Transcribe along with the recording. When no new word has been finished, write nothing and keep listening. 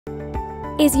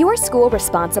Is your school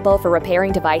responsible for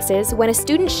repairing devices when a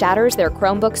student shatters their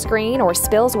Chromebook screen or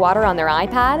spills water on their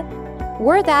iPad?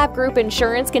 Worth Av Group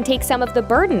Insurance can take some of the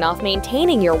burden off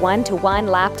maintaining your one-to-one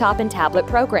laptop and tablet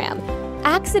program.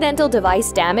 Accidental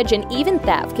device damage and even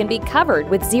theft can be covered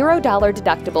with $0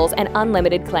 deductibles and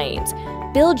unlimited claims.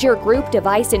 Build your group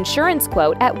device insurance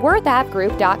quote at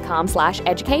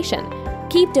worthavgroup.com/education.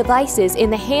 Keep devices in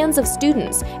the hands of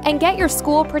students and get your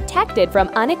school protected from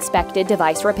unexpected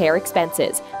device repair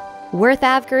expenses. Worth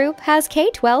Av Group has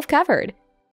K-12 covered.